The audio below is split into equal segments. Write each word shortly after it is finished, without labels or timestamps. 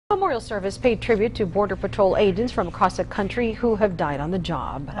Memorial service paid tribute to Border Patrol agents from across the country who have died on the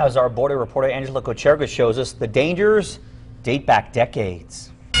job. As our border reporter Angela Kocherga shows us, the dangers date back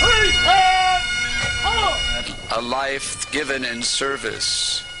decades. A life given in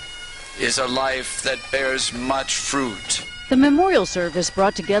service is a life that bears much fruit. The memorial service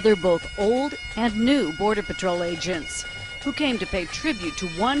brought together both old and new Border Patrol agents who came to pay tribute to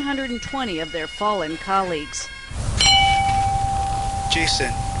 120 of their fallen colleagues.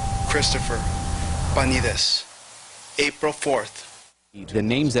 Jason Christopher Banides, April 4th. The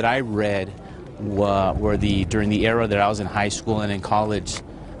names that I read were during the era that I was in high school and in college,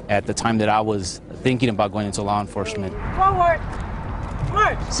 at the time that I was thinking about going into law enforcement. Forward!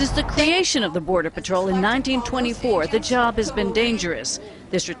 March! Since the creation of the Border Patrol in 1924, the job has been dangerous.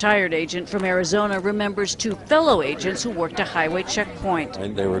 This retired agent from Arizona remembers two fellow agents who worked a highway checkpoint.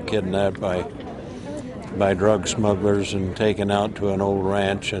 They were kidnapped by drug smugglers and taken out to an old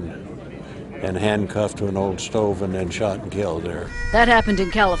ranch and handcuffed to an old stove and then shot and killed there. That happened in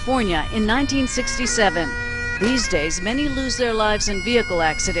California in 1967. These days, many lose their lives in vehicle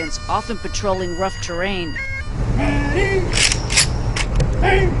accidents, often patrolling rough terrain.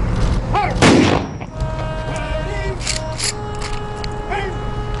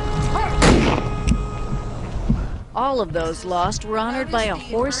 All of those lost were honored by a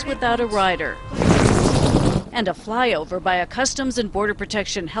horse without a rider and a flyover by a Customs and Border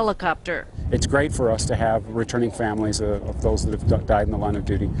Protection helicopter. It's great for us to have returning families of those that have died in the line of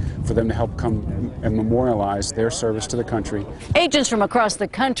duty, for them to help come and memorialize their service to the country. Agents from across the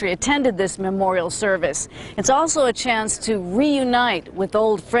country attended this memorial service. It's also a chance to reunite with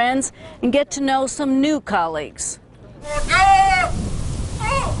old friends and get to know some new colleagues.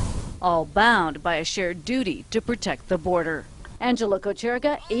 All bound by a shared duty to protect the border. Angela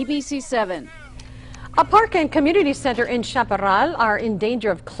Kocherga, ABC 7. A park and community center in Chaparral are in danger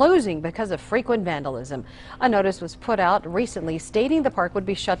of closing because of frequent vandalism. A notice was put out recently stating the park would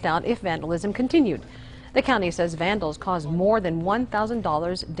be shut down if vandalism continued. The county says vandals cause more than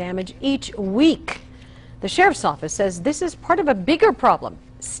 $1,000 damage each week. The sheriff's office says this is part of a bigger problem: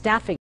 staffing.